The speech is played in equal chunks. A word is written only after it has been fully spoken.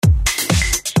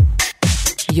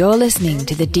You're listening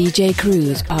to the DJ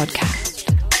Cruise podcast.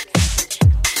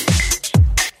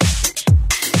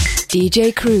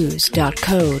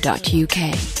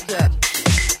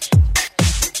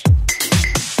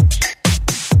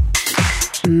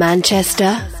 djcruise.co.uk.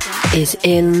 Manchester is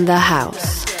in the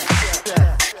house.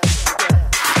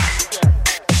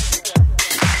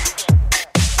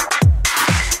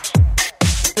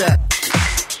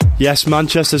 Yes,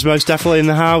 Manchester's most definitely in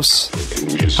the house.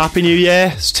 Happy New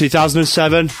Year, it's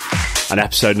 2007 and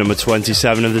episode number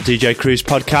 27 of the DJ Cruise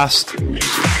podcast.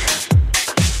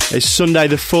 It's Sunday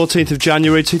the 14th of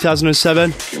January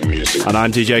 2007 and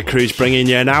I'm DJ Cruise bringing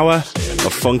you an hour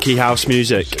of funky house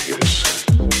music.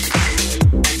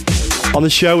 On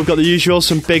the show we've got the usual,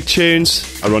 some big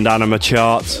tunes, a rundown of my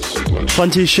chart,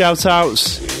 plenty of shout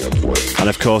outs and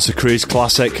of course a cruise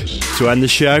classic to end the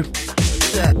show.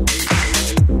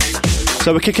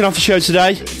 So we're kicking off the show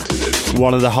today,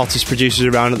 one of the hottest producers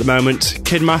around at the moment,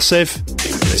 Kid Massive.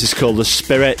 This is called The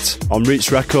Spirit on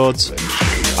Roots Records.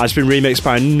 It's been remixed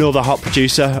by another hot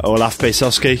producer, Olaf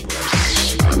Besoski.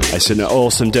 It's an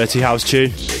awesome dirty house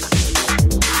tune.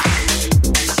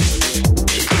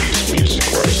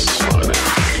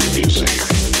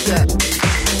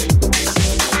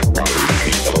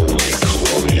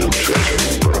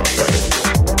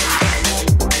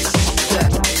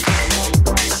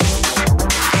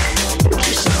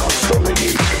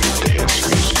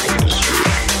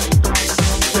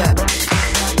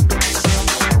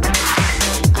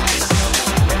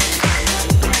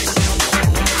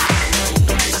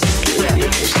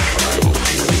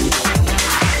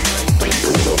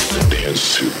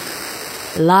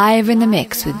 Live in the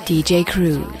mix with DJ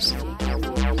Cruise.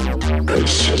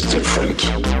 It's just different.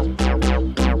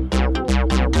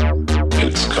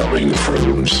 It's coming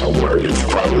from somewhere you've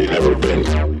probably never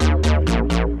been.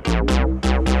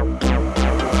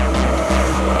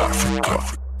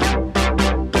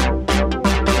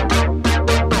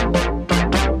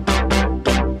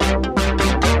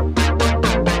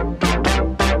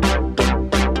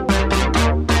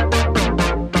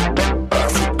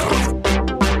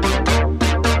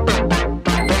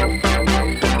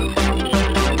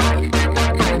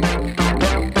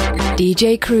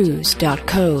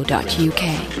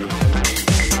 djcruise.co.uk.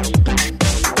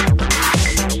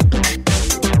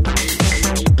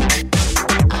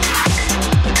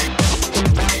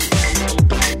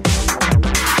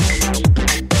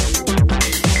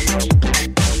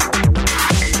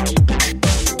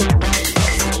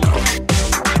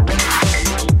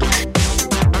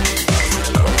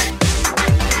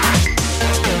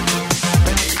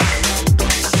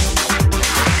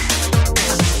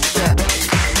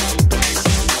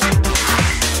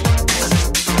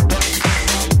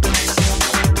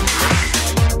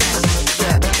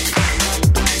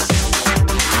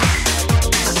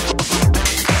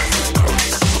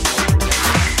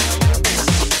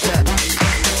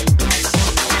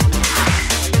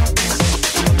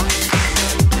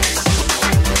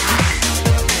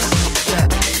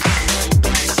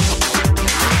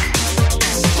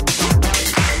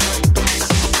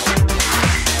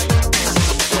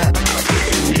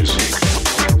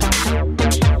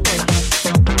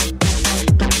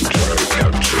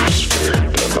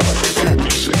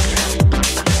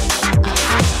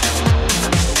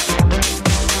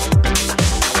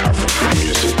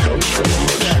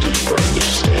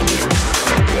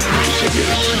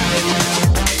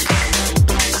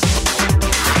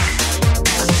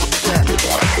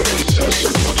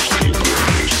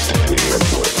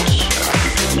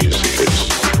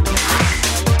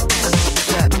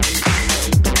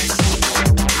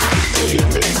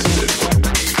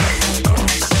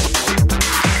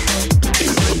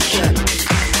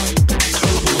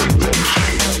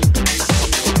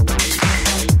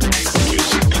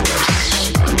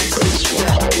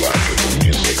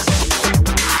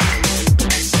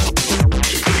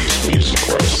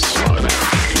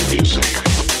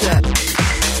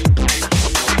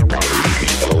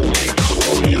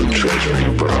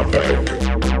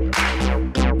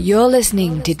 You're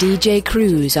listening to DJ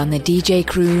Cruise on the DJ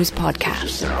Cruise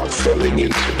podcast. Now falling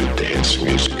into the dance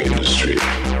music industry.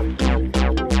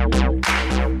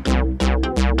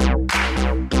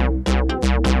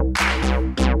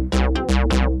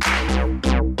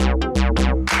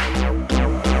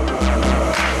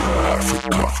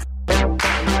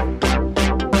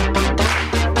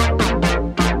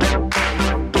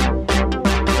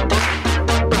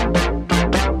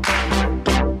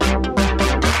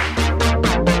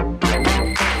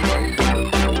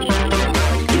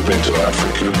 Been to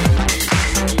Africa?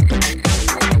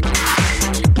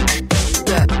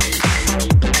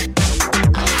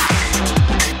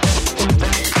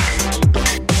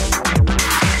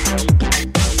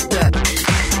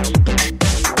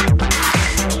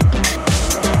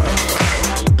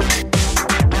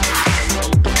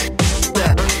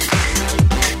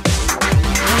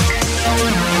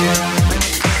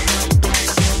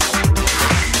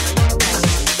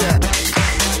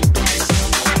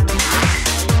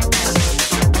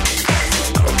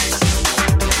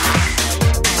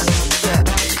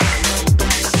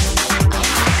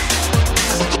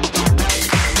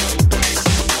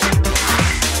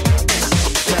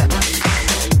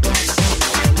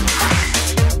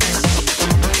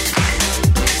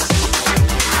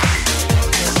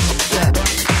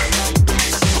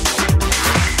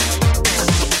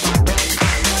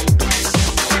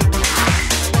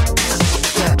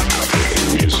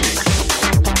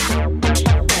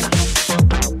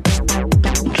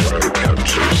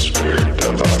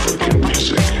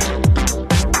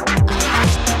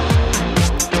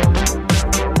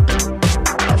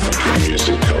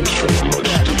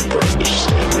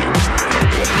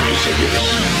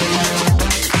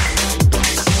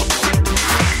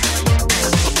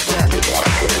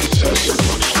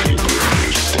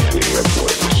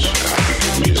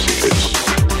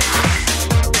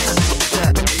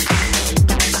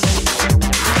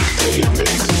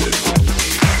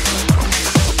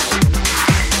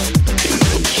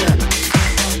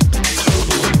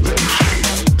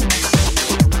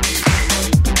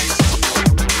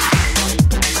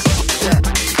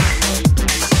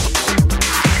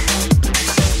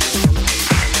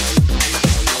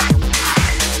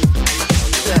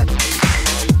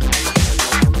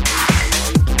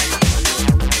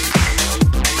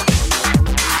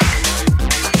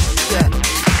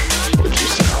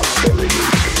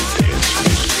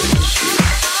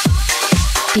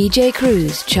 DJ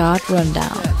Cruise Chart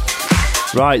Rundown.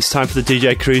 Right, it's time for the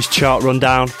DJ Cruise Chart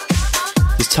Rundown.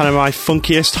 There's 10 of my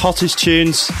funkiest, hottest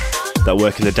tunes that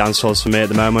work in the dance halls for me at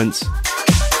the moment.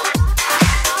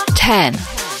 10.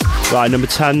 Right, number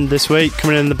 10 this week,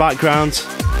 coming in the background.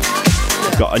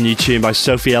 I've got a new tune by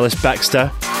Sophie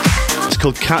Ellis-Bextor. It's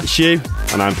called Catch You,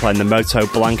 and I'm playing the Moto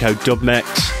Blanco dub mix.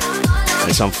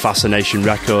 It's on Fascination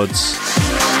Records.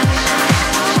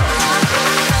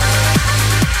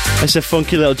 It's a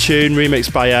funky little tune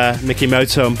remixed by Mickey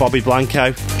Moto and Bobby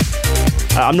Blanco.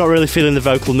 I'm not really feeling the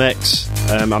vocal mix.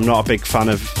 I'm not a big fan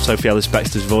of Sophie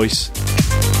Ellis-Bextor's voice.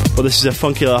 But this is a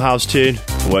funky little house tune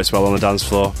and works well on the dance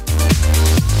floor.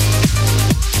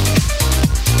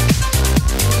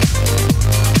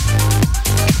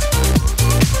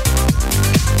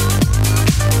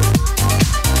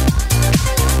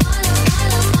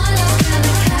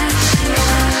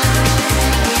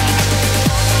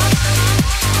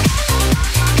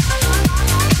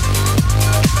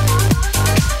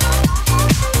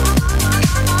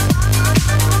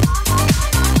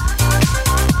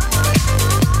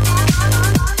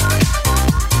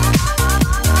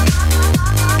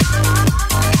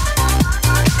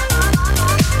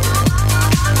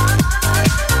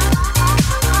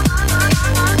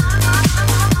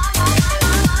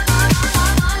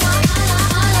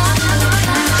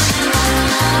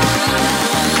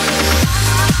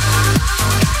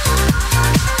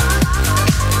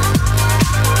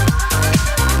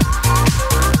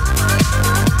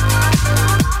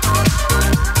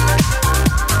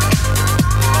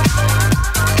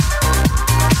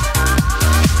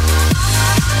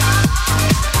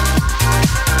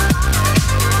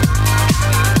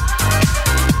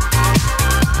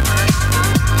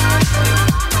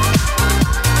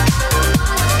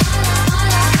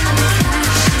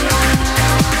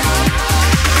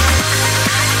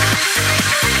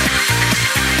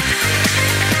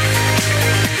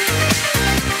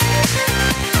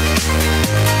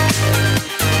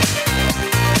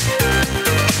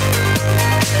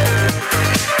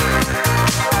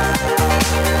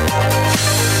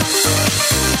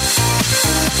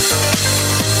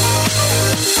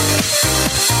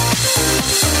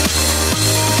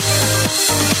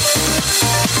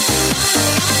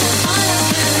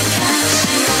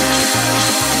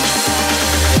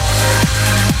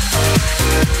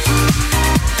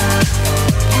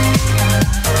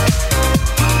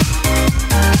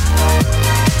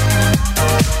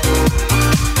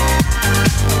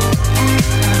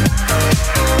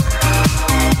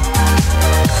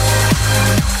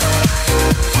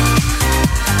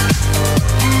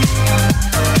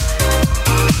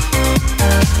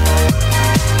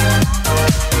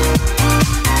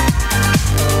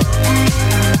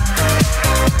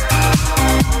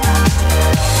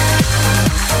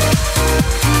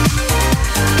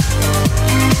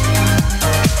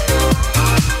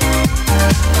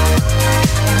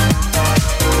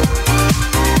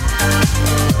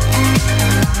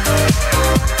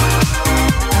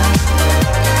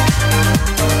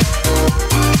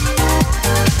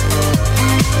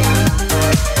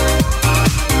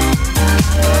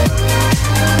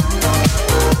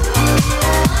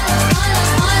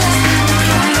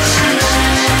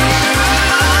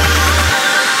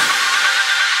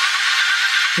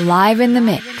 Live in the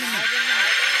mix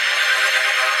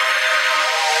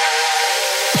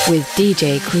with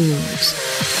DJ Cruise.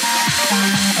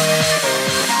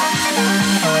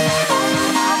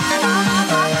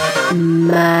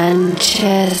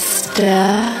 Manchester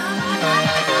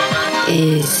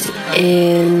is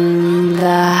in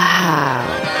the house.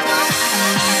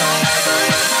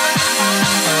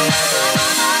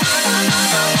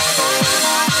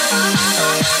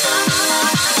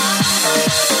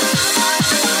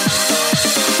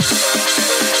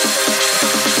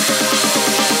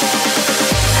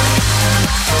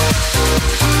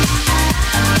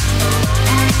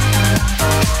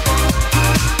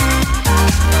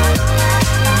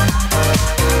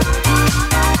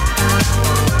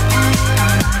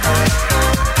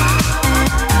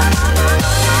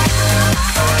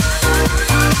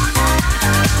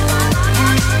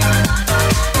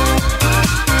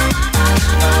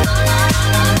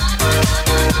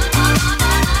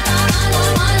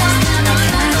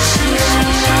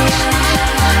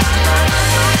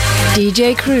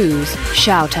 DJ Cruise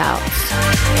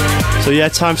shout-outs. So yeah,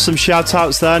 time for some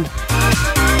shout-outs then.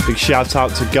 Big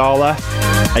shout-out to Gala,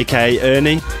 aka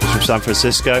Ernie, who's from San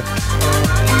Francisco.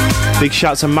 Big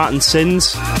shout to Matt and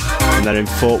Sins, and they're in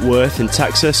Fort Worth in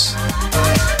Texas.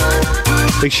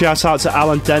 Big shout-out to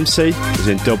Alan Dempsey, who's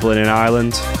in Dublin in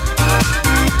Ireland.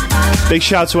 Big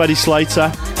shout to Eddie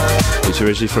Slater, He's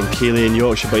originally from Keighley in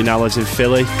Yorkshire, but he now lives in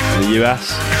Philly in the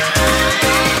US.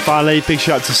 Finally, big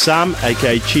shout out to Sam,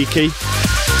 aka Cheeky,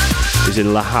 who's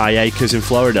in Lehigh Acres in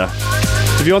Florida.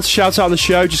 If you want to shout out on the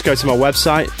show, just go to my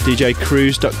website,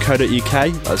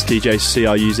 djcruise.co.uk. That's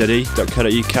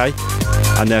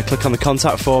djcruze.co.uk. And click on the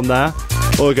contact form there.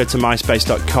 Or go to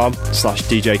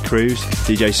myspace.com/djcruise,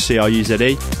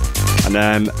 djcruze. And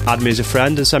add me as a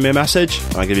friend and send me a message.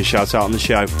 And I'll give you a shout out on the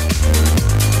show.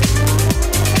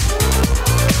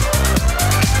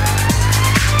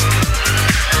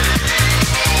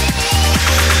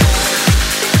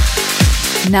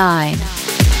 Nine.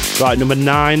 Right, number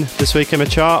 9 this week in my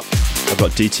chart. I've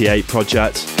got DT8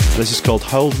 Project. This is called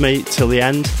Hold Me Till the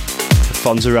End. The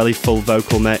Fonzarelli full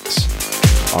vocal mix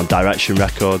on Direction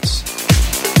Records.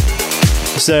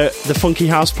 It's the funky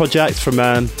house project from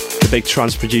the big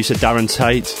trance producer Darren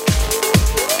Tate.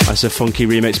 It's a funky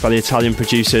remix by the Italian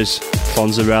producers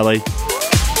Fonzarelli.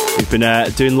 We've been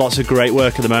doing lots of great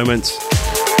work at the moment,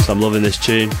 so I'm loving this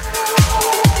tune.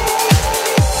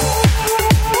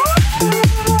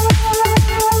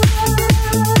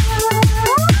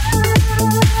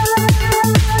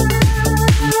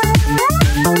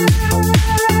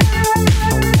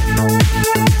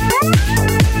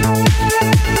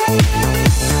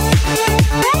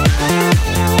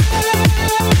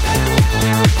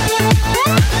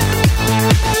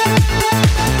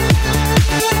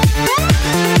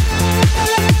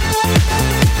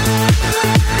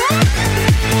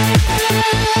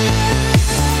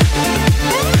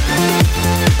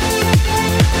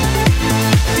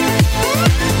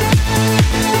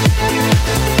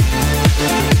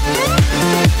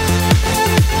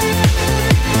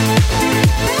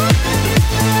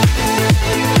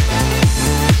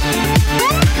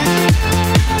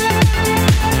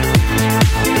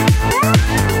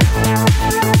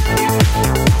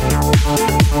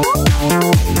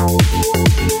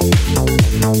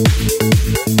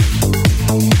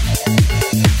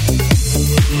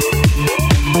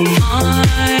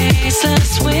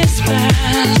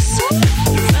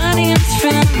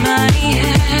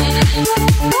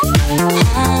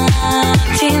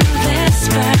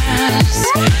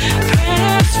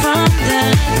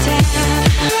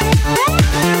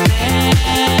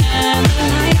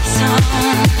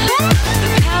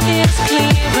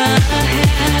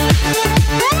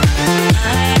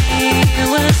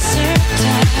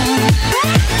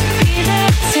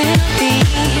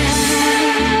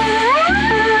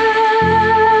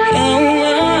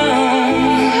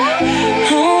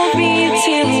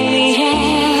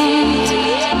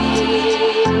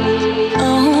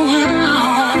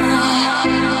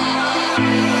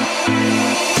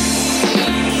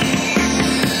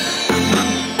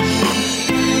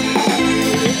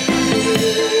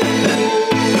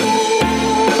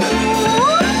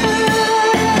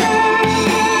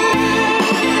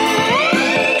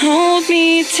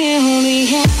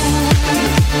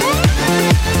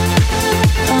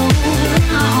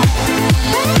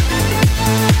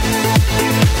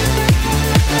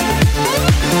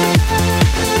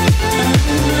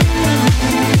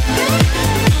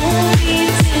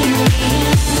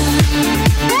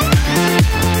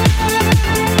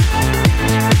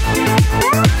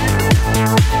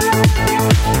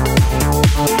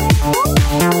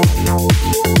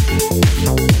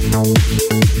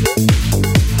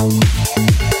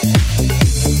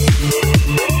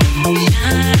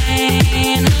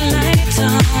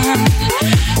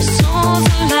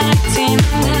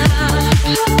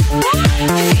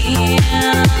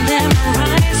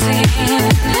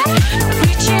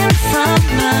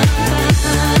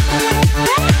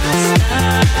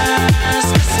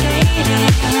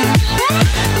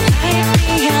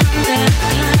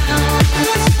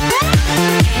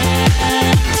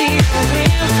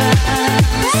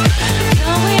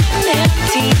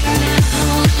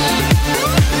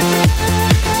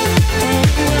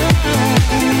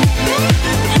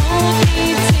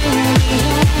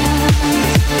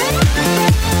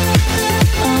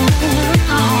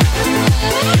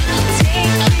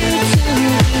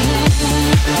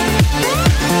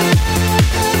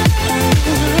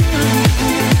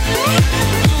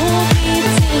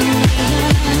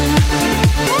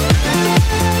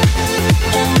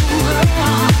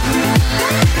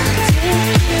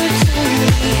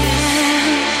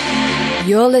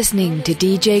 You're listening to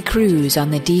DJ Cruise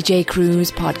on the DJ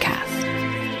Cruise podcast.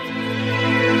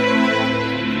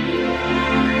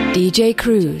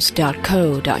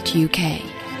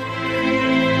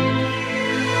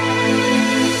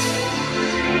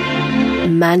 djcruise.co.uk.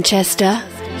 Manchester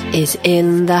is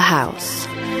in the house.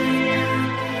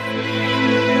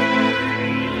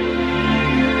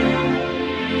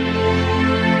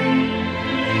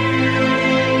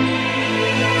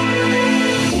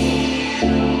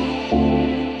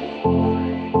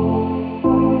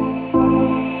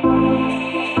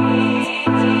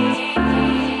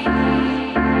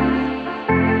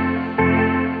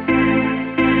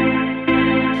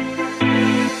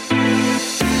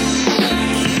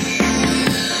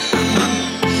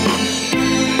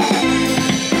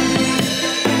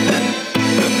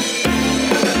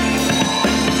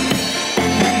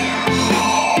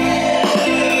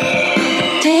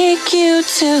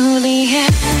 to the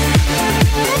end.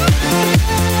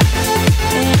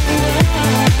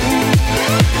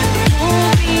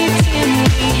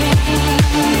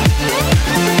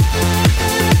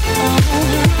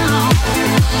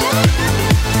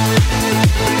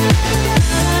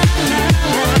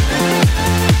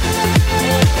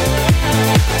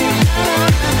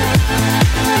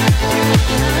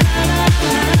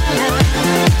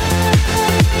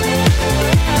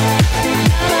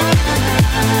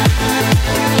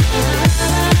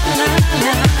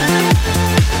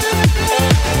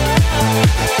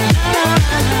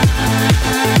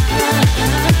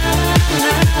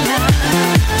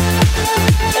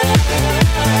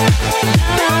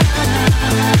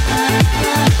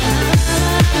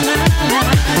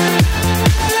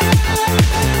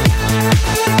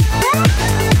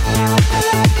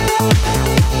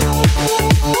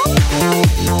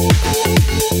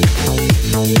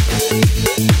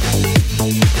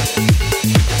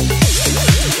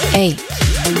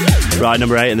 Right,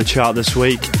 number 8 in the chart this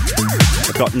week.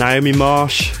 I've got Naomi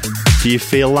Marsh, Do You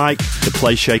Feel Like? The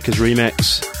Play Shakers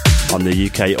remix on the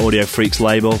UK Audio Freaks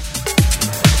label.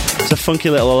 It's a funky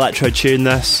little electro tune,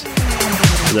 this,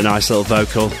 with a nice little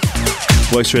vocal.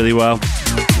 Works really well.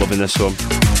 Loving this one.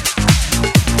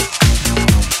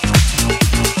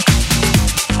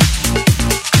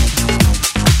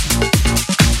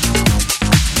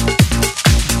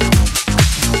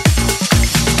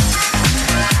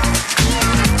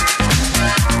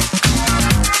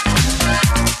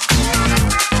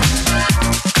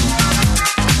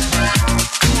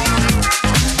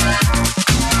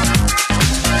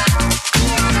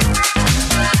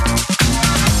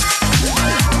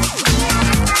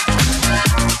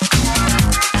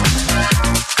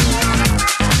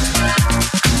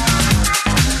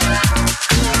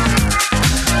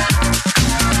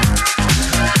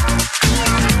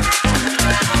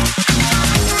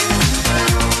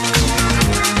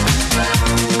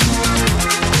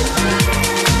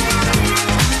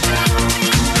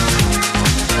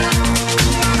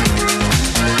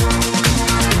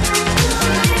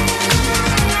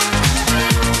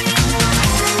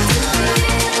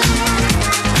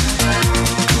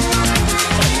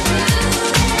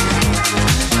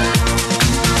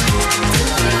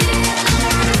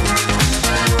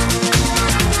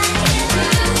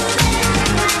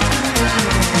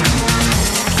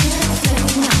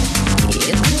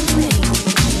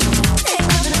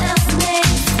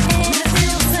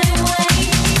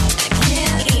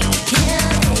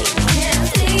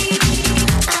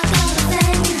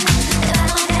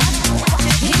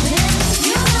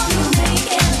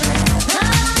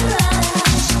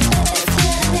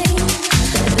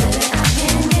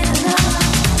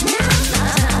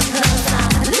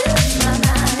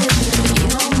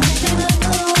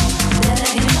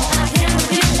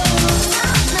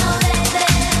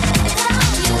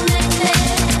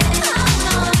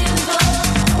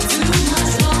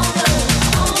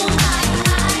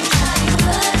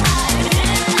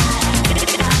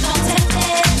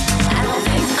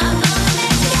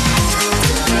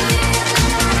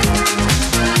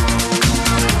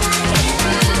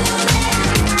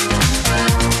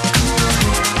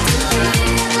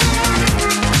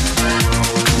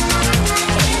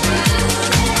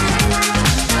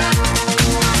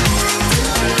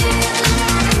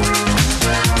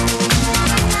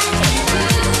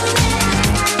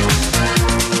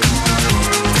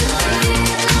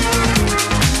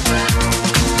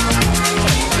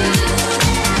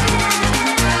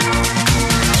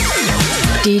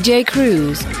 DJ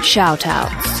Cruise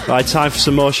shout-outs. Right, time for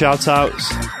some more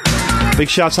shout-outs. Big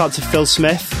shout-out to Phil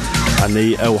Smith and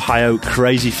the Ohio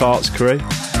Crazy Farts crew.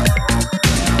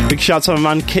 Big shout-out to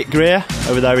my man Kit Greer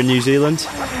over there in New Zealand.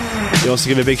 He wants to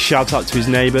give a big shout-out to his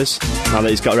neighbours now that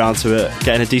he's got around to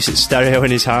getting a decent stereo in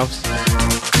his house.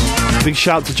 Big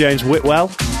shout to James Whitwell,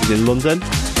 who's in London.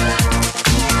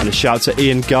 And a shout to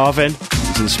Ian Garvin,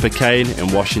 who's in Spokane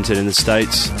in Washington in the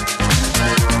States.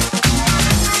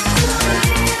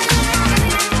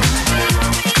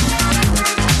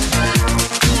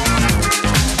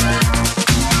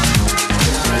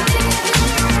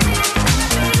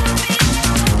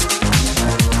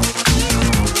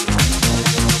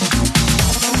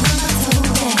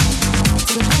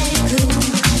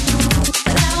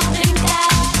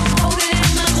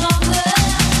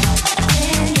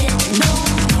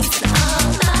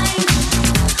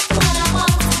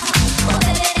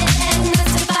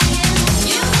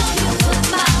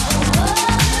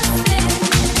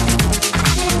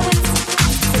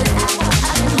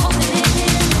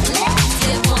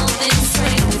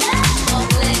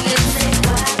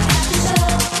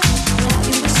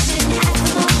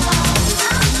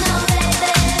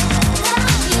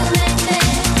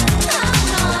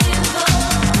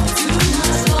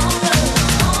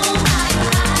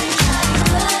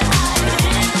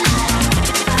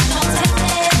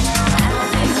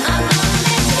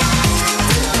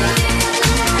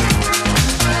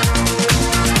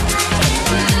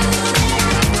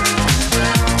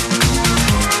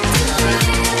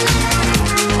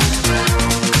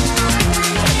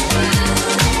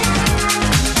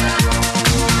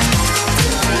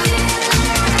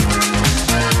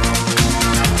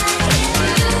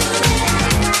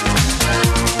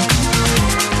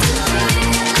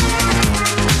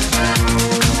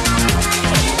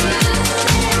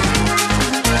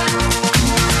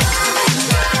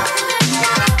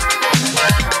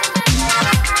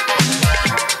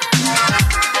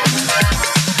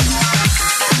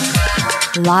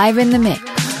 live in the mix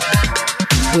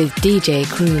with DJ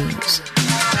Cruise.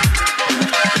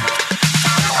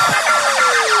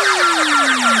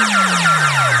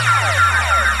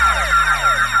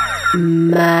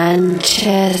 Manchester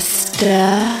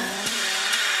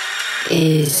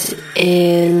is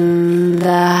in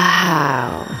the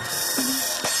house.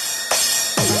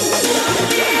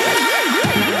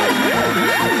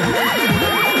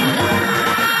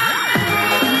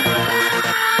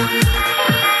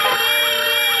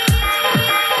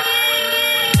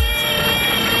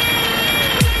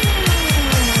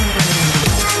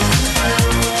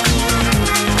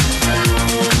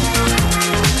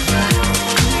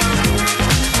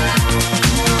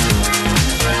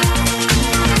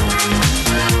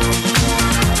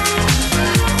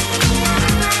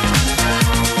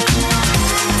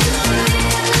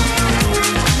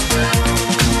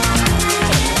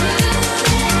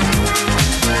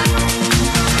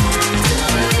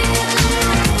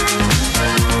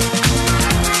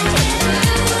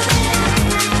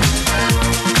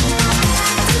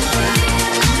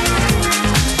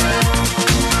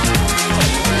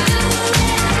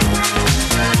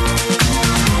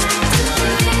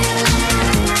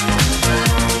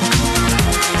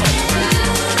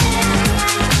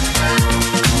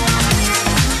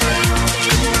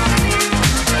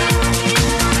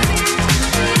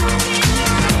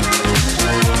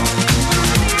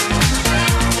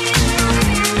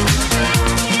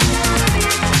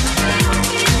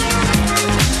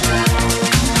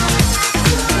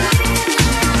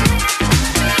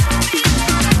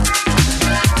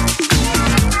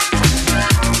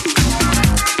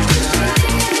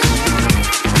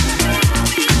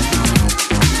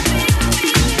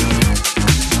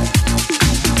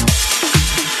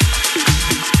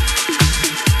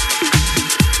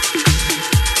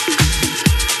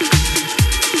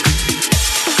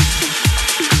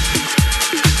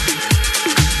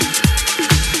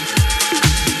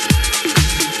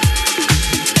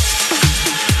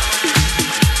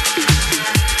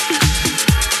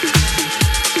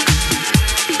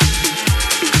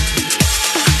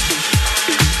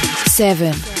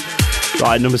 Seven.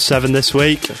 Right, number 7 this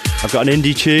week. I've got an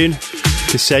indie tune,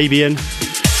 Kasabian,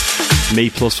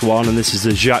 Me Plus One, and this is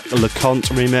the Jacques LeConte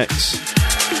remix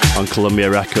on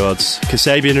Columbia Records.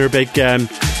 Kasabian are a big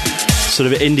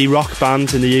sort of indie rock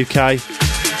band in the UK,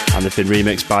 and they've been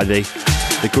remixed by the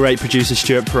great producer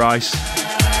Stuart Price,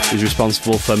 who's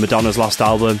responsible for Madonna's last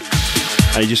album,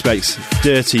 and he just makes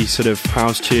dirty sort of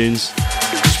house tunes,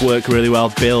 just work really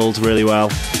well, build really well.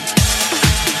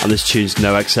 And this tune's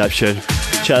no exception.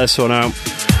 Check this one out.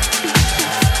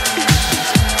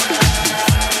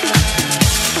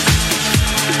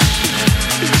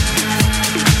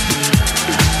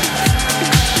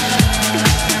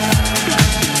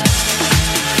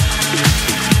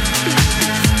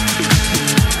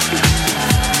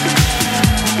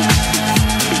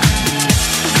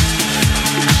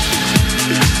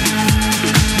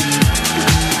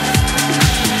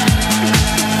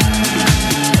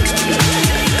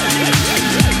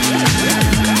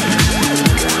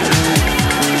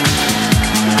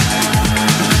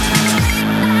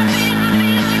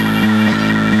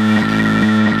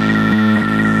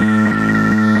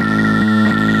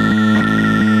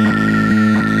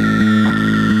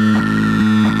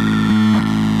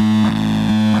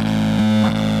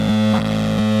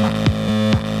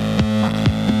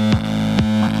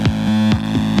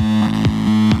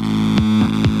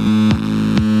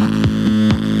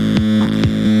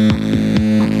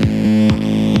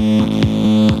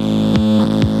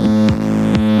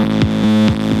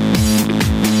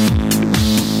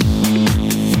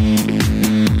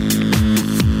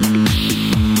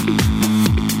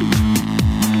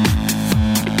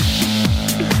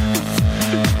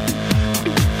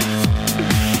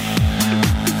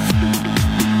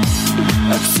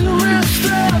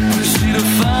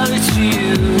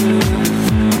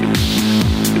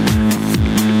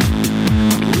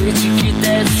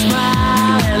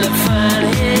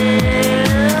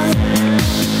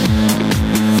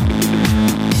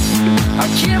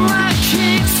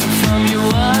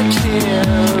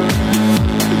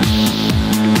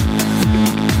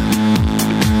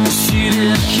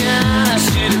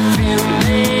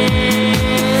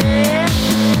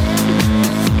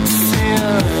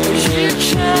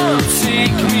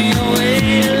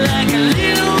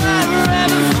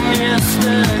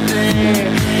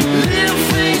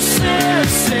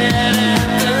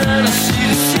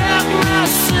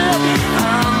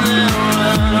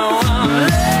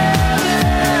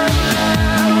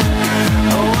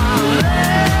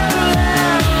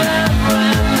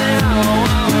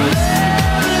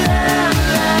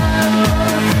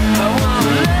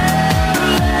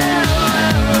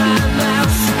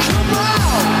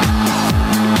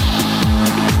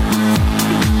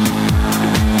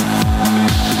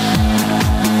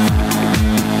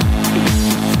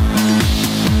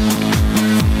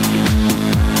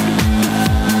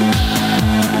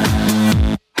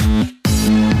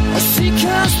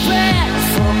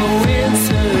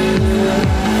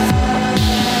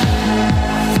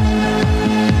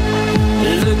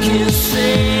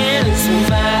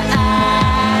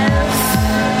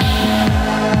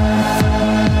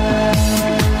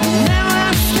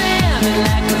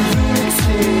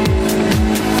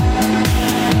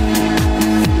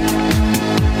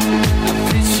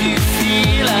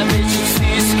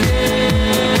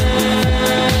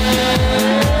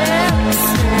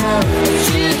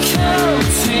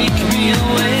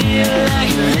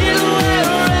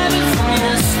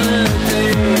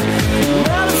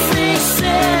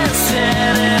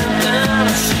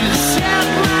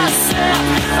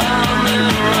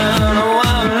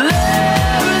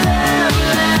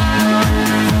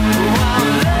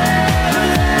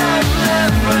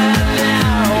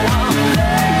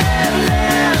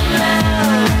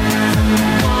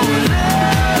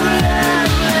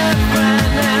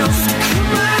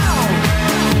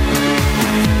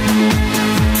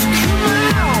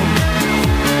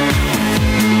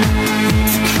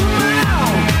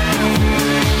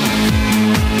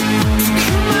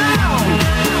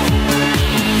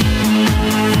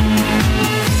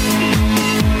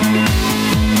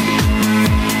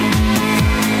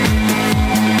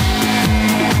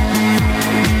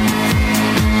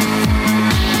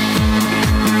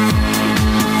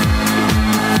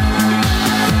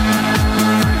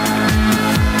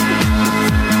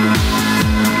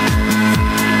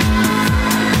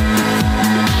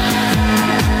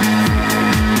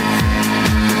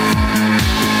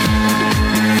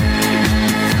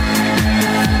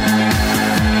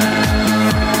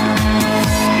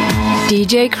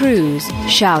 DJ Cruise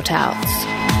shout-outs.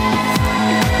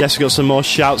 Yes, we've got some more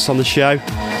shouts on the show.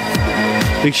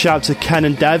 Big shout to Ken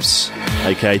and Devs,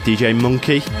 aka DJ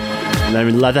Monkey. And they're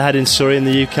in Leatherhead in Surrey in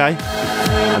the UK.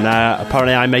 And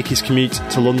apparently I make his commute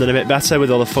to London a bit better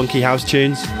with all the funky house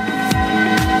tunes.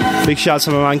 Big shout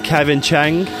to my man Kevin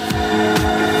Cheng.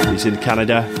 He's in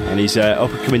Canada and he's an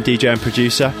up-and-coming DJ and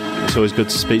producer. It's always good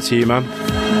to speak to you, man.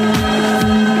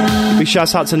 Big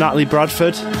shout out to Natalie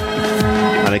Bradford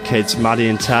and her kids Maddie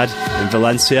and Ted in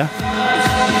Valencia.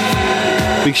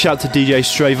 Big shout to DJ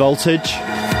Stray Voltage.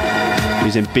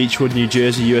 He's in Beechwood, New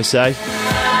Jersey, USA.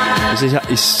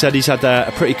 He said he's had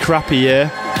a pretty crappy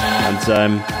year and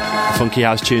the funky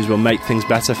house tunes will make things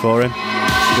better for him.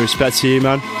 Respect to you,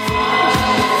 man.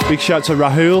 Big shout to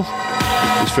Rahul.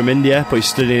 He's from India, but he's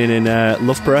studying in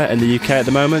Loughborough in the UK at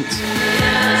the moment.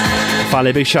 Finally,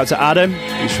 a big shout to Adam.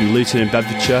 He's from Luton in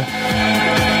Bedfordshire.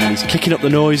 And he's kicking up the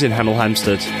noise in Hemel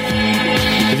Hempstead.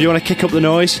 If you want to kick up the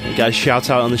noise and get a shout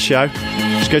out on the show,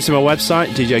 just go to my website,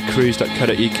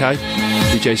 djcruise.co.uk,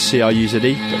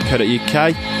 djcruze.co.uk,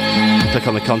 and click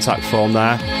on the contact form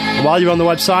there. And while you're on the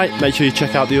website, make sure you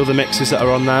check out the other mixes that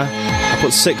are on there. I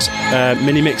put 6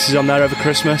 mini mixes on there over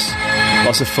Christmas.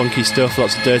 Lots of funky stuff,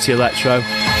 lots of dirty electro.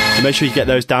 So make sure you get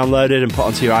those downloaded and put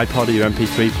onto your iPod or your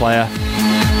MP3 player.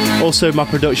 Also, my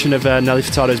production of Nelly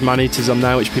Furtado's Man Eaters on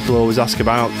there, which people always ask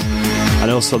about. And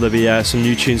also there'll be some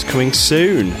new tunes coming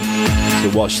soon.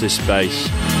 So watch this space.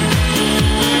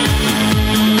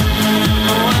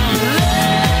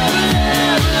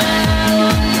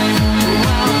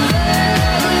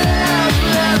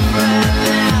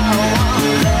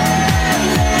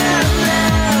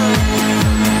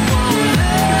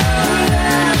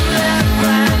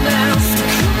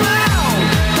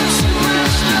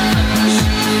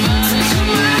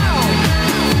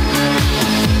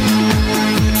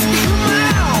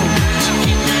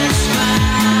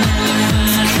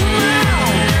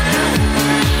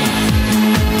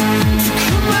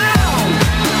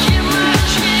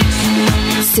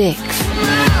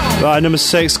 Right, number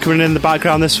 6 coming in the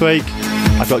background this week.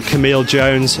 I've got Camille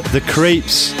Jones, The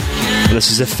Creeps, and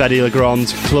this is a Fedde Le Grand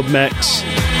club mix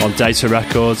on Data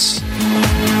Records.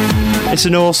 It's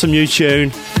an awesome new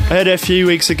tune. I heard it a few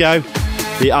weeks ago,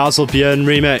 the Azel Björn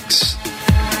remix.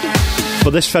 But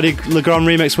this Fedde Le Grand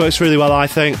remix works really well, I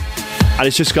think, and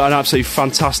it's just got an absolutely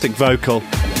fantastic vocal.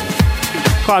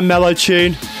 Quite a mellow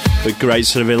tune, but great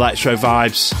sort of electro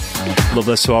vibes. Love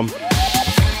this one.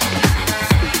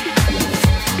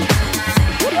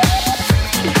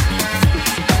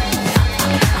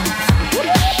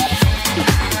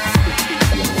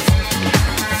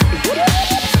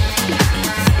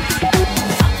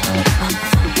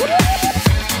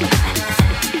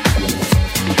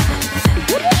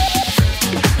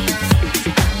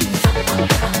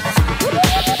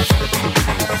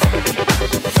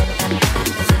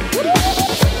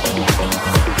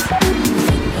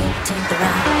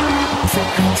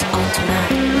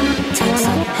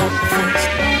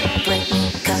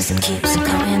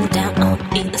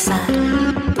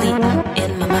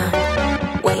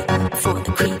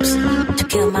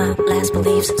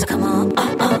 Come on,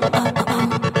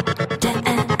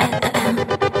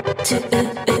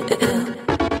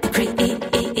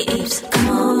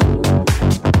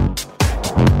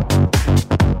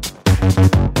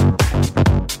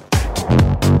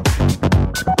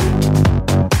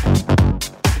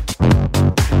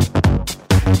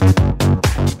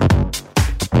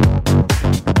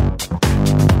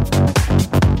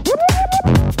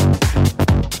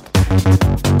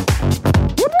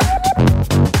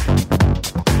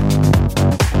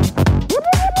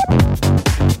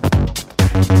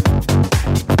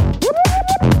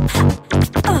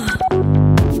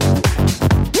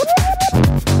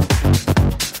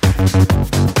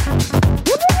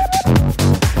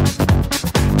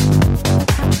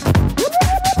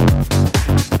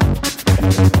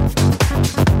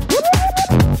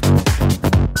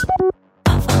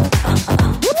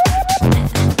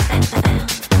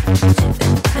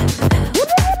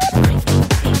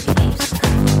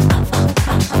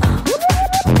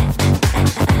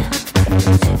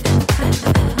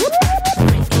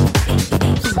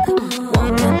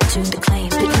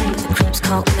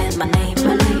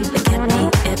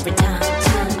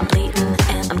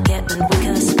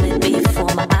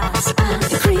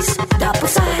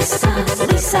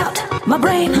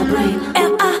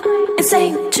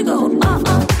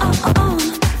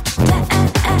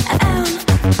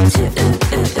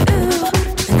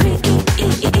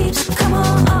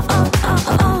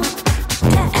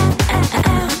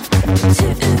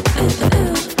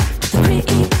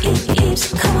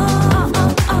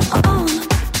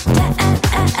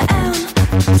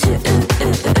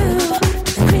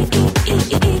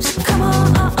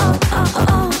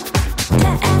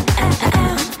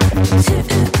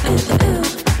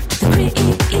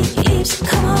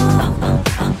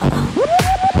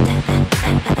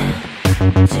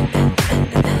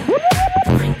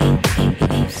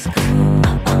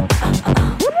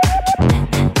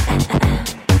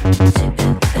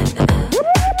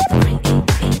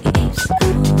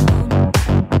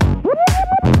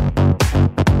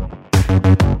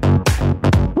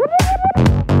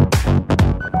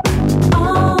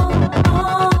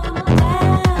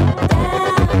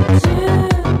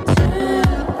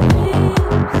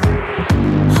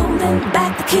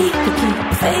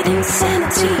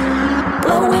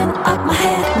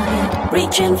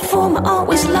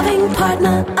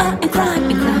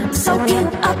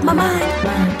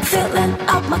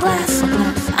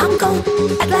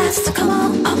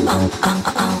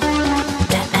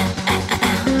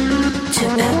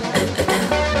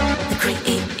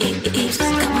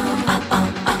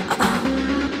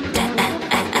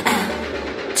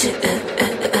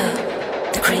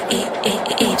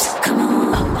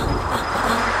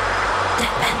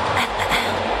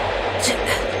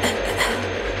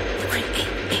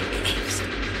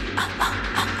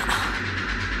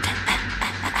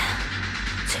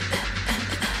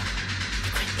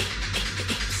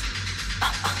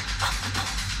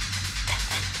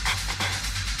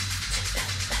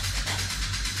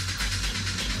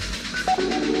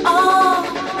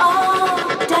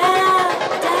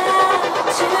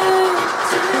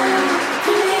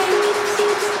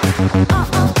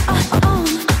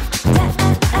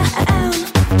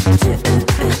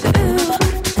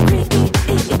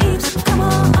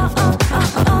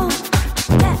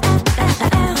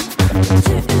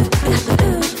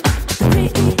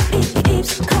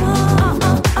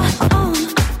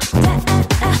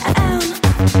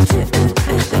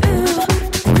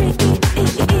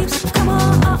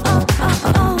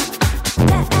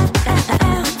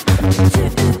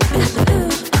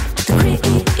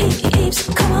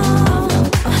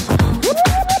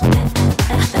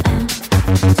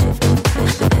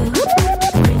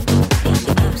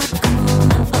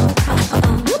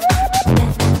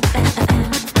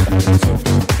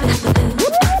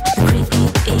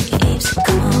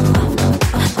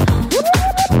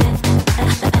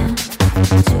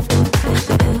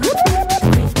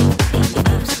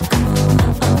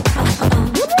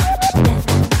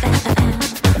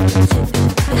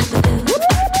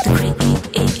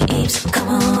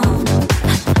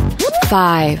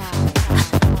 5.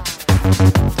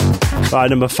 Right,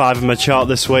 number 5 on my chart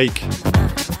this week.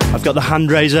 I've got the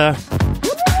Handraiser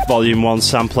Volume 1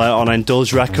 sampler on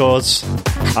Indulge Records.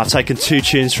 I've taken 2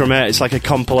 tunes from it. It's like a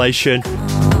compilation.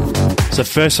 So the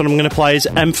first one I'm going to play is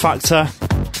M Factor.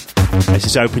 This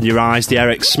is Open Your Eyes, the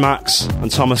Eric Smacks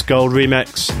and Thomas Gold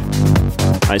remix.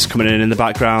 And it's coming in the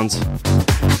background.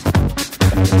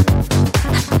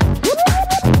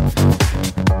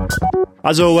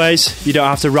 As always, you don't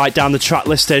have to write down the track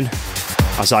listing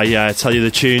as I tell you the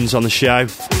tunes on the show.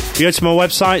 If you go to my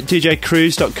website,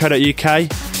 djcruise.co.uk,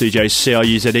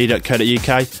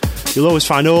 djcruze.co.uk, you'll always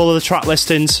find all of the track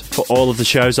listings for all of the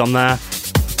shows on there.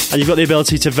 And you've got the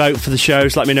ability to vote for the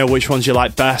shows. Let me know which ones you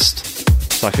like best,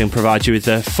 so I can provide you with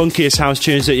the funkiest house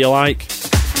tunes that you like.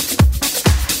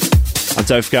 And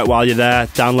don't forget, while you're there,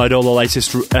 download all the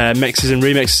latest mixes and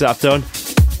remixes that I've done.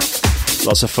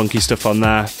 Lots of funky stuff on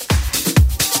there.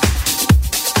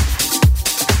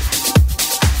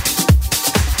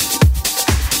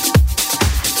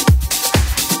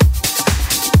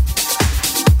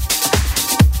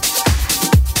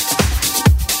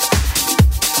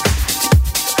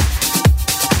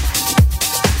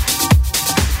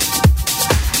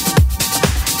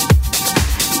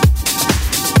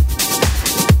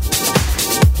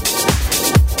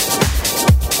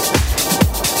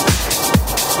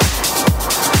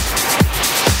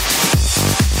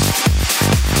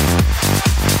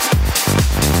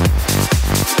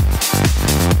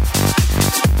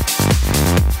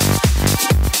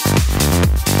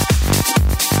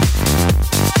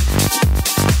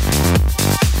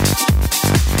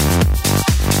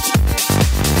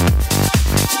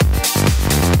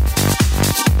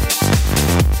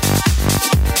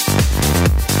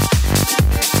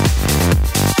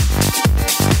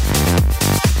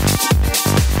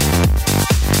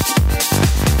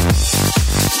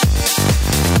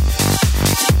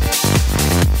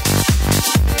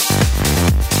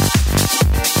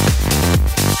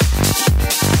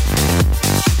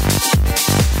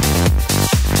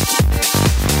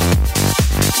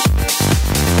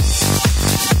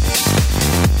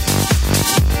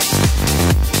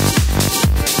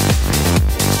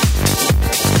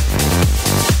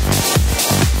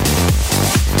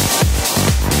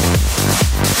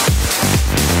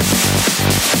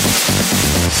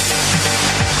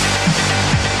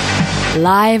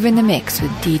 live in the mix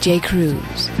with DJ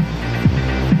Cruise.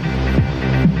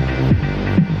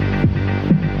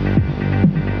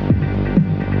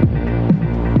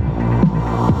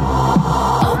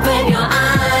 Open your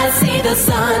eyes, see the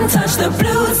sun touch the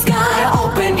blue sky.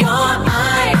 Open your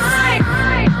eyes,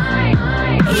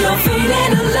 you're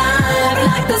feeling alive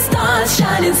like the stars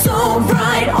shining so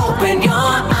bright. Open your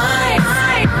eyes,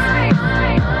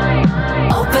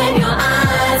 open your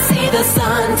eyes, see the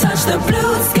sun touch the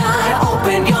blue sky.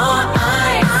 Open your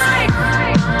eyes,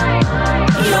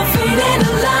 you're feeling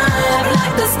alive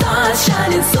like the stars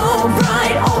shining so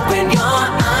bright. Open your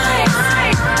eyes,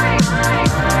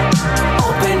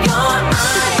 open your eyes.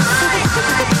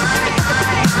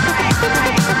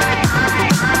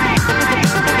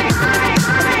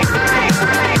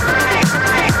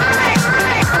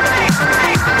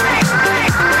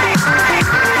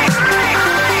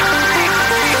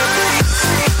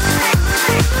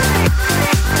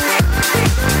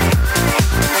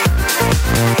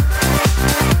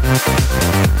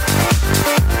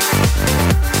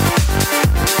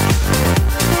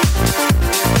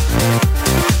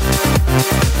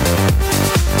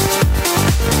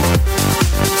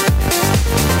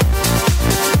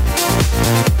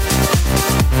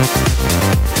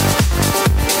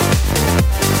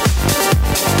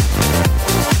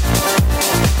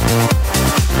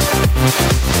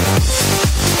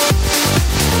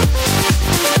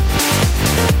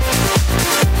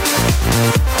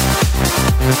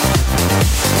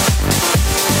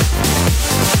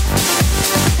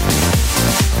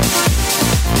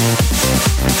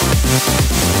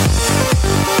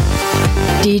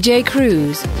 DJ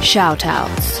Cruise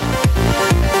shoutouts.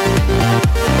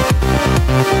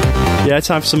 Yeah,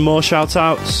 time for some more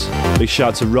shout-outs. Big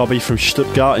shout to Robbie from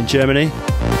Stuttgart in Germany.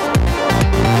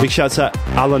 Big shout to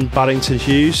Alan Barrington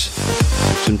Hughes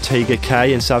from Tiger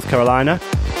K in South Carolina.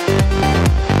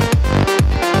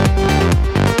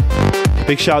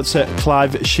 Big shout to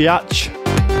Clive Shiach.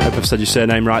 Hope I've said your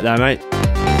surname right there, mate.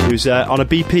 Who's on a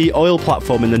BP oil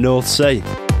platform in the North Sea.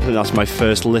 I think that's my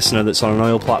first listener that's on an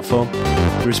oil platform.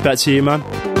 Respect to you, man.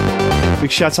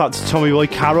 Big shout out to Tommy Boy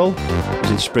Carroll,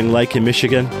 who's in Spring Lake in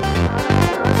Michigan.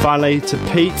 And finally to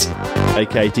Pete,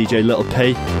 aka DJ Little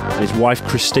P, and his wife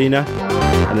Christina,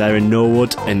 and they're in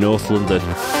Norwood in North London.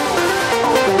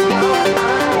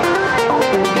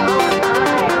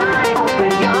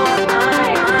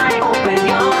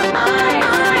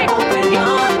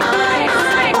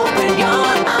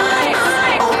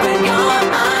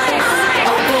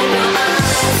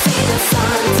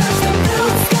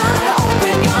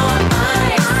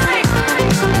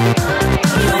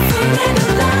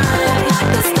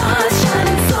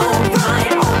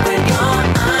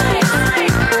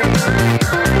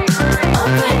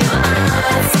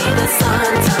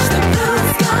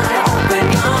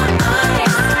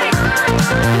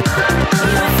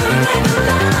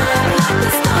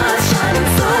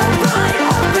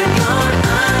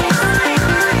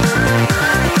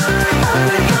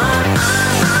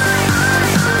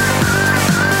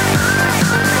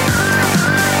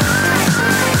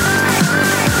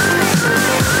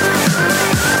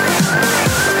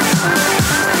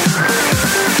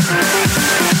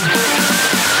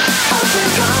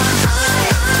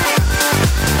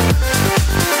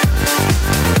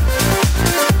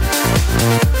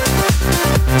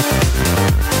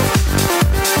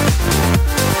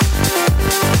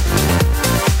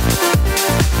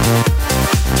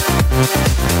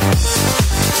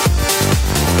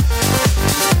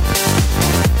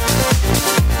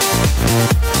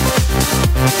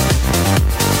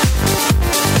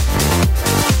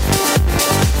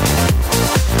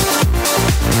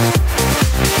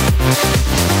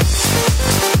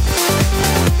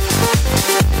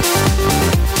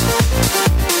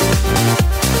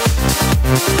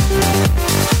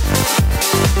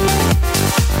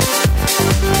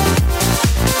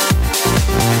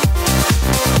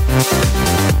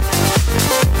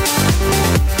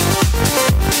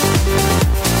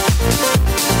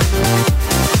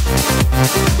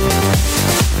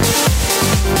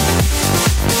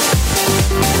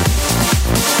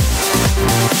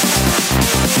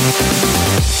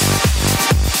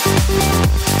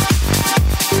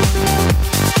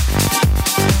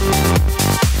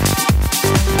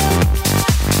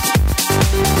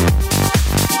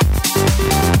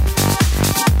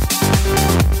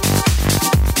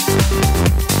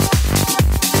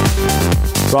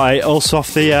 Right, also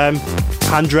off the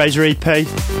Handraiser EP,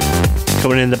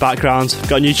 coming in the background,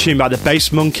 got a new tune by the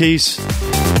Bass Monkeys.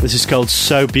 This is called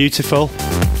So Beautiful,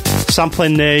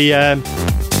 sampling the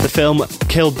film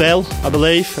Kill Bill, I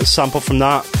believe, a sample from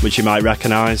that, which you might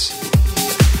recognise.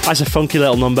 That's a funky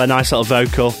little number, nice little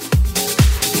vocal.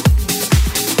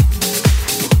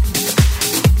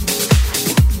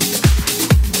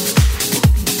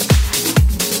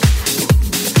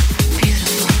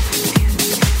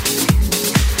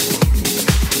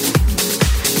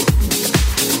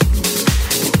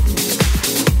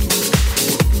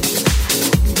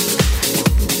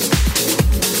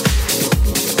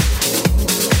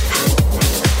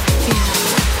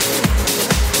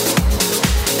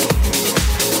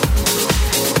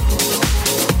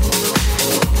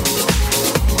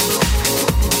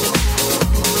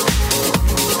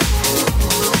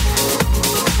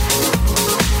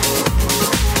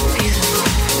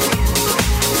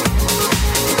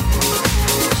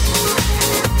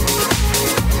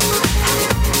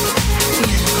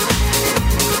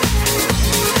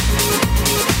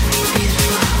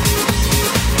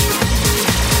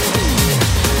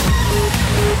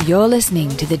 You're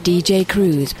listening to the DJ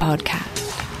Cruise podcast.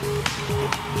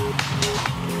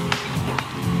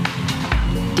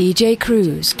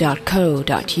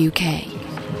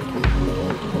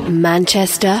 djcruise.co.uk.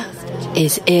 Manchester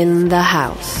is in the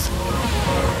house.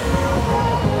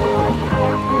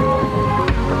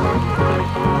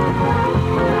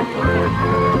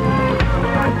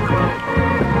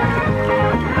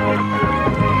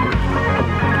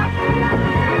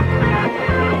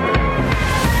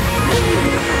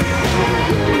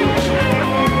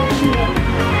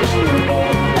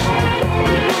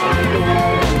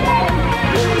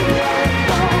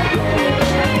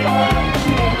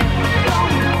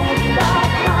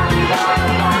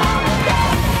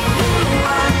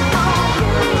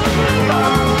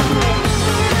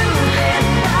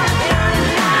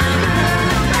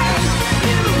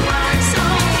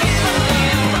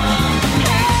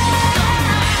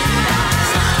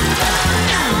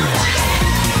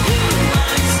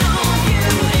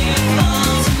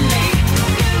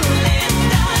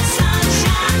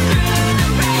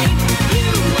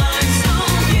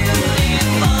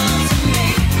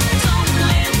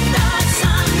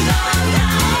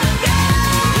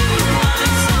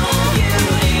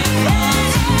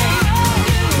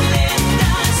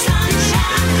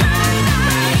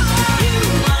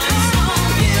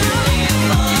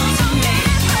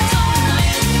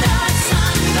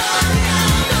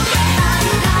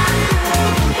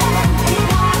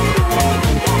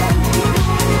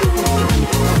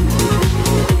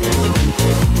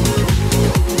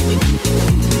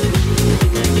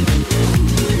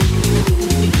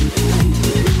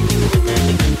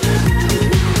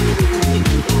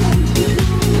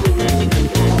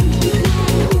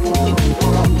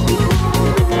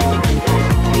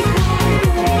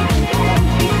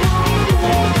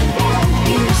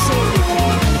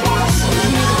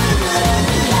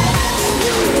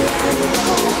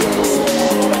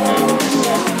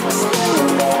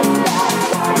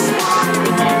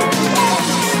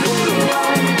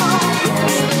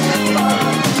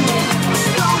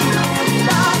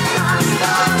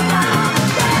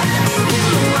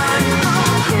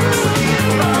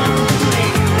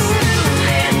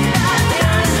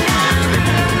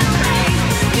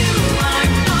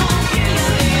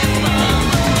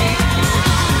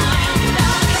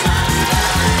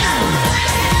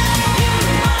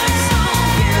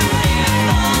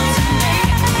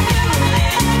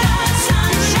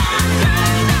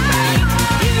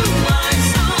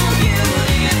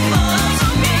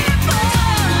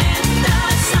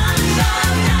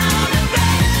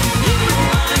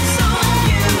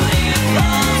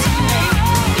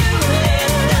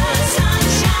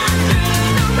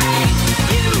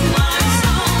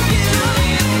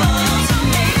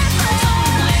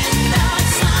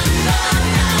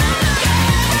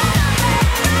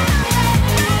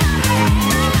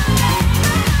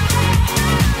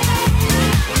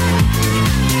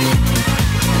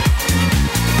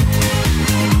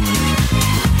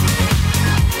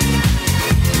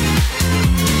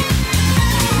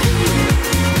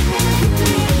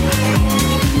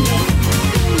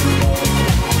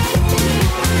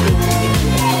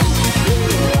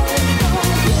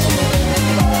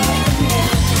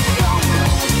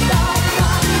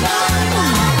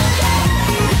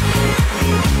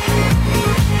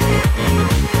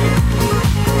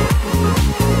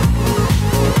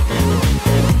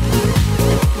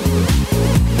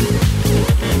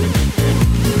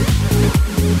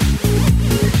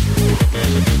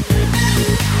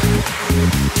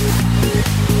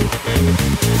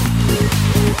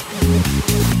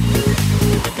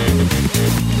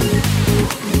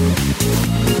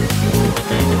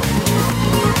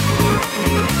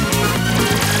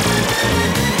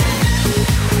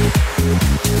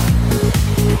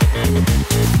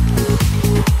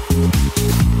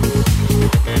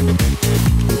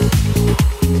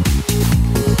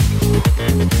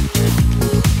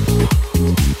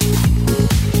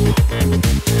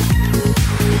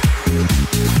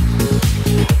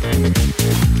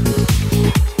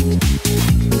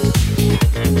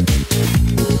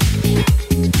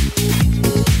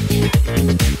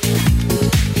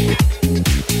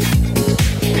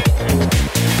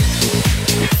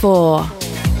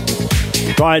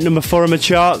 Right, number 4 on my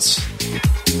charts,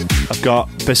 I've got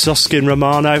Besoskin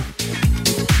Romano,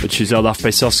 which is Olaf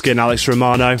Besoskin, Alex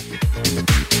Romano.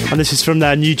 And this is from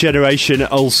their New Generation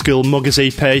Old School Muggers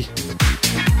EP.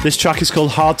 This track is called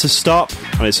Hard to Stop,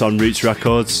 and it's on Roots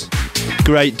Records.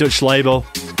 Great Dutch label,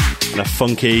 and a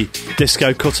funky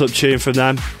disco cut-up tune from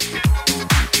them.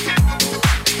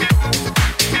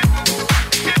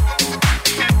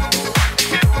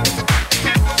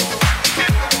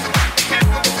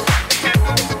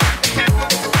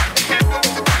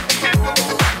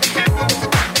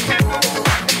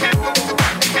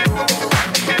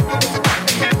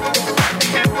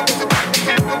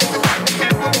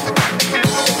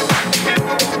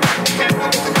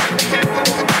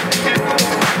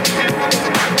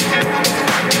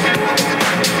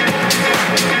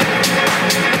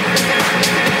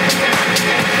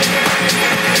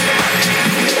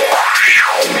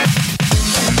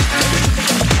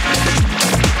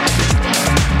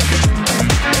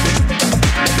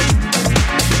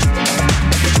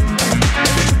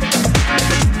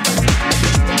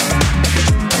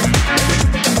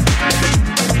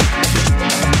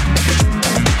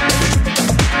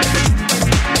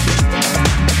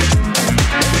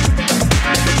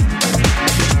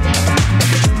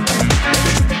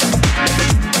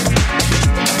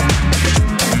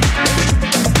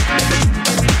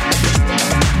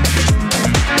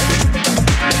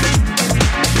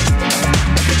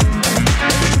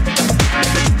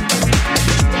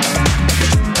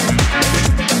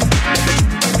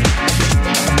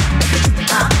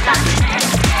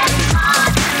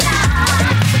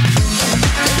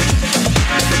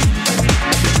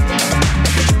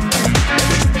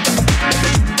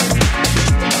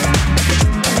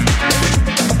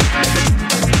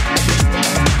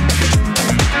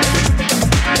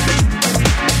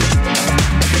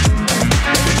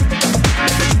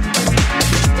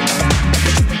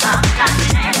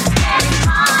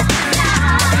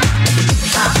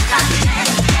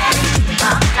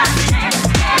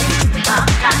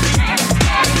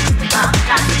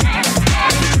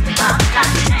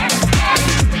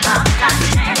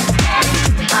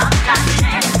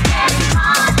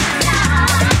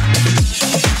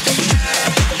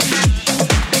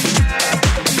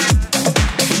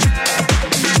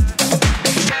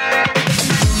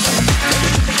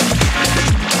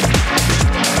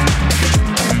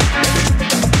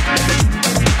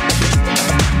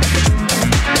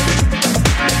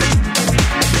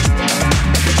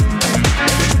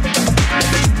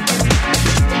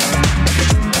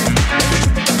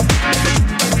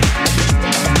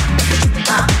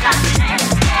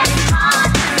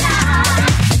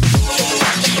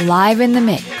 Live in the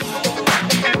mix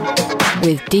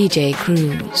with DJ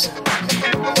Cruise.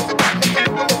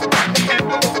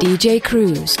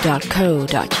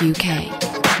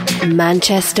 djcruise.co.uk.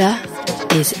 Manchester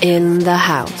is in the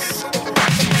house.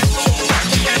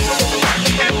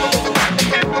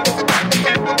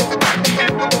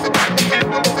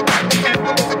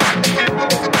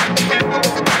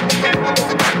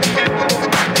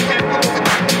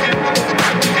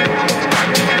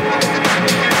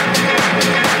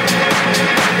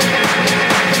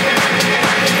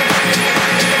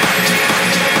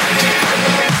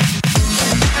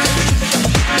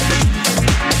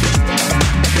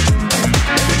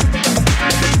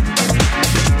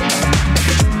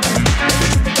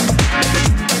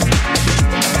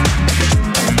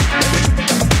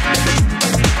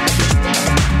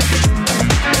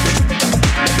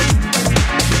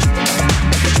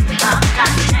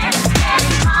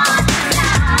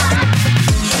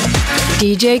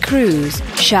 DJ Cruise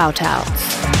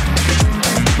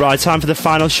shout-outs. Right, time for the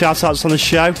final shout-outs on the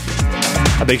show.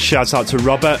 A big shout-out to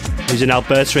Robert, who's in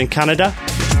Alberta in Canada.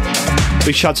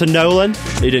 Big shout to Nolan,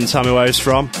 who didn't tell me where he's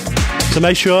from. So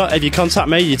make sure, if you contact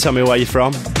me, you tell me where you're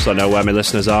from, so I know where my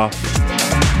listeners are.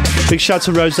 Big shout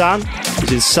to Roseanne,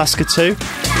 who's in Saskatoon,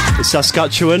 in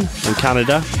Saskatchewan in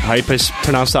Canada. I hope I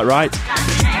pronounced that right.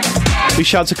 Big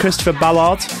shout to Christopher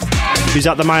Ballard, who's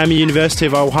at the Miami University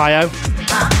of Ohio.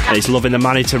 And he's loving the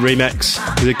Manita remix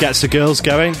because it gets the girls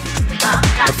going.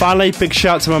 And finally, big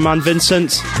shout to my man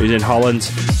Vincent, who's in Holland.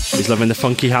 He's loving the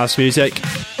funky house music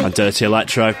and dirty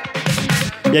electro.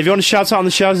 Yeah, if you want to shout out on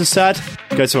the show, as I said,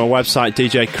 go to my website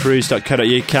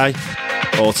djcruise.co.uk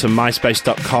or to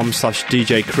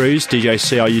myspace.com/djcruise,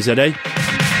 DJCRUZE,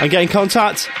 and get in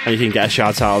contact and you can get a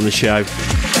shout out on the show.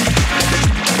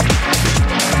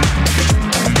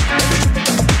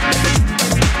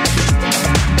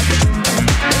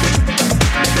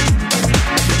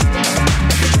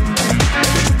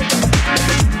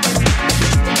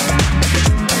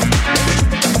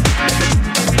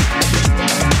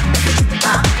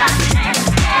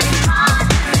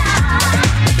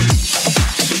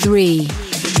 3.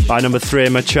 By number 3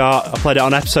 in my chart, I played it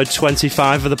on episode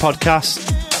 25 of the podcast.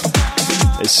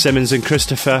 It's Simmons and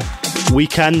Christopher,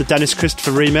 Weekend, the Dennis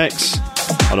Christopher remix,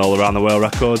 on All Around the World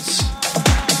Records.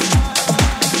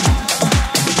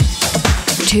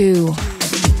 2.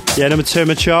 Yeah, number 2 in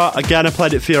my chart. Again, I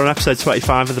played it for you on episode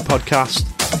 25 of the podcast.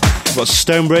 I've got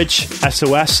Stonebridge,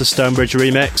 SOS, the Stonebridge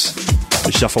remix,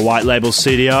 which is off a white label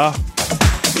CDR.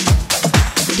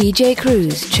 DJ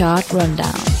Cruise chart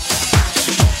rundown.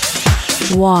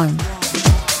 1.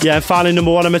 Yeah, and finally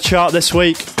number 1 on my chart this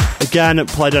week. Again, I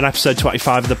played on episode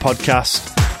 25 of the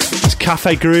podcast. It's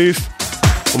Cafe Groove,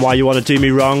 and Why You Wanna Do Me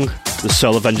Wrong, the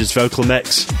Soul Avengers vocal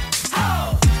mix.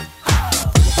 And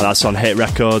that's on Hit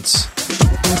Records.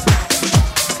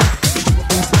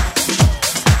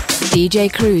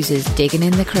 DJ Cruise is digging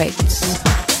in the crates.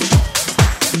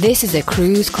 This is a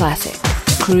Cruise classic.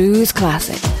 Cruise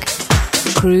classic.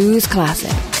 Cruise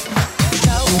classic.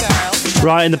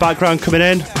 Right, in the background coming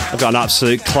in, I've got an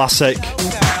absolute classic.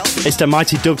 It's the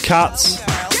Mighty Dub Cats.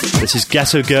 This is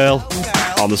Ghetto Girl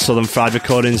on the Southern Fried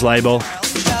Recordings label.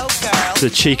 It's a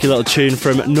cheeky little tune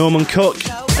from Norman Cook,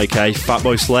 aka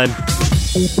Fatboy Slim.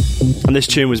 And this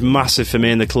tune was massive for me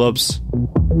in the clubs.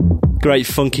 Great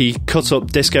funky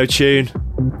cut-up disco tune.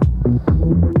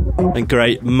 And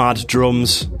great mad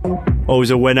drums. Always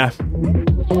a winner.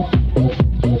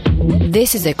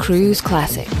 This is a Cruise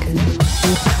classic.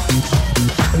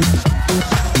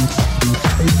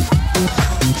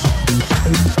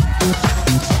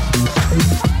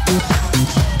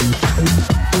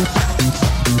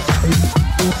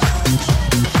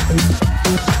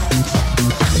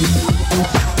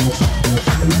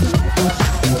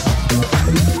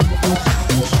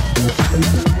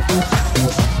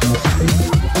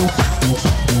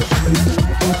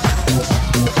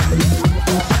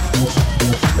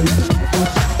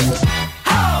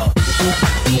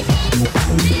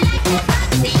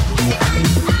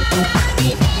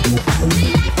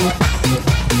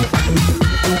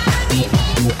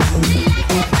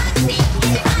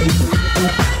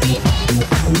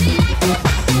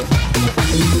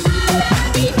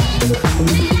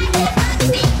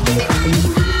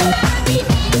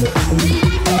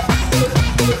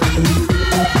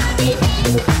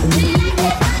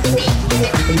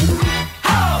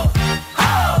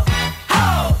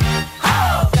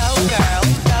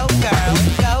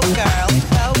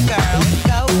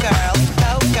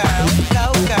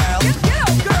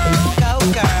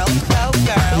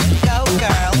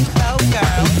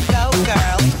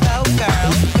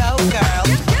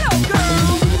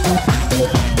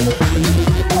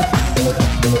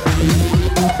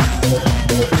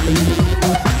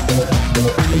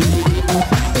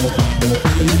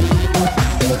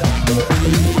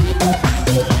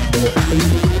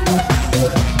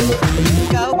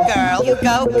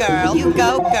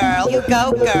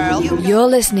 You're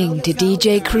listening to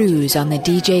DJ Cruise on the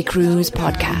DJ Cruise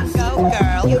podcast. Go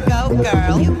girl, you go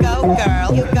girl, you go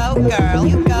girl, you go girl,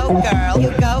 you go girl,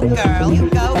 you go girl, you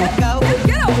go go.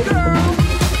 Get up, girl.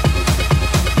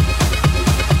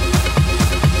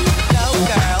 Go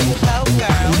girl, go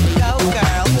girl, go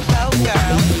girl, go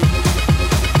girl.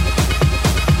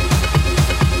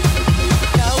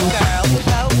 Go girl,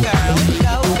 go girl,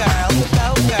 go girl, go girl.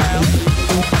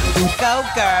 Go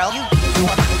girl, you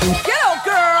get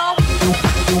out, girl.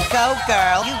 Go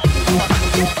girl, you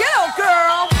get out, girl. Go girl, get out, girl. Go girl, get out, girl.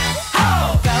 Girl. Girl. Get up.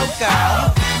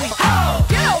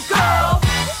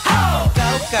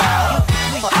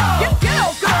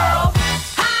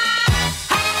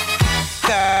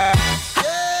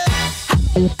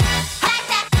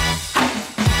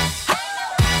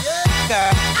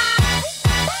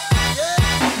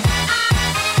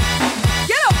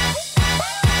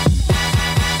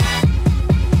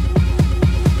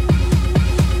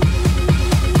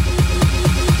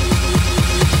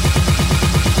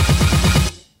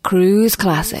 Cruise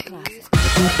classic.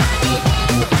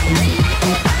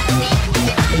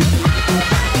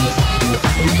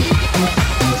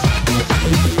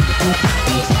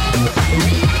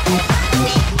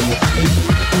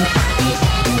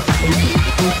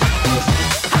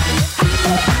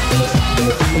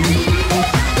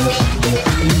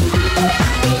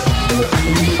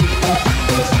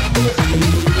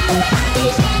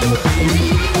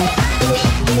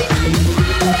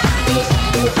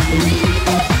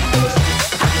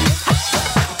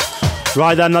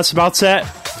 Right then, that's about it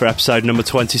for episode number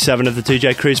 27 of the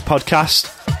DJ Cruise podcast.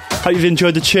 Hope you've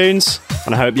enjoyed the tunes,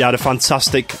 and I hope you had a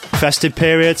fantastic festive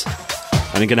period,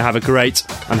 and you're going to have a great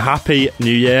and happy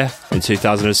new year in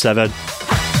 2007.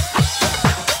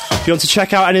 If you want to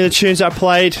check out any of the tunes that I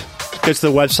played, go to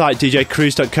the website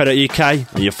djcruise.co.uk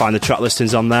and you'll find the track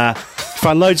listings on there. You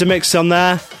find loads of mixes on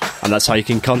there, and that's how you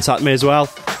can contact me as well.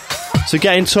 So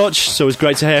get in touch. It's always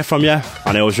great to hear from you,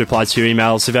 and I always reply to your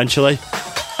emails eventually.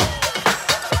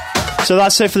 So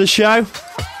that's it for the show,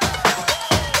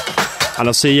 and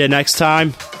I'll see you next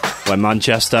time when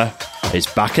Manchester is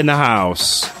back in the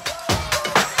house.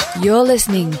 You're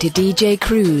listening to DJ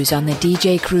Cruise on the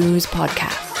DJ Cruise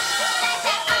podcast.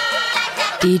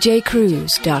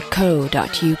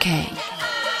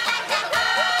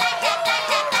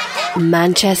 djcruise.co.uk.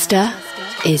 Manchester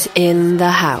is in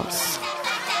the house.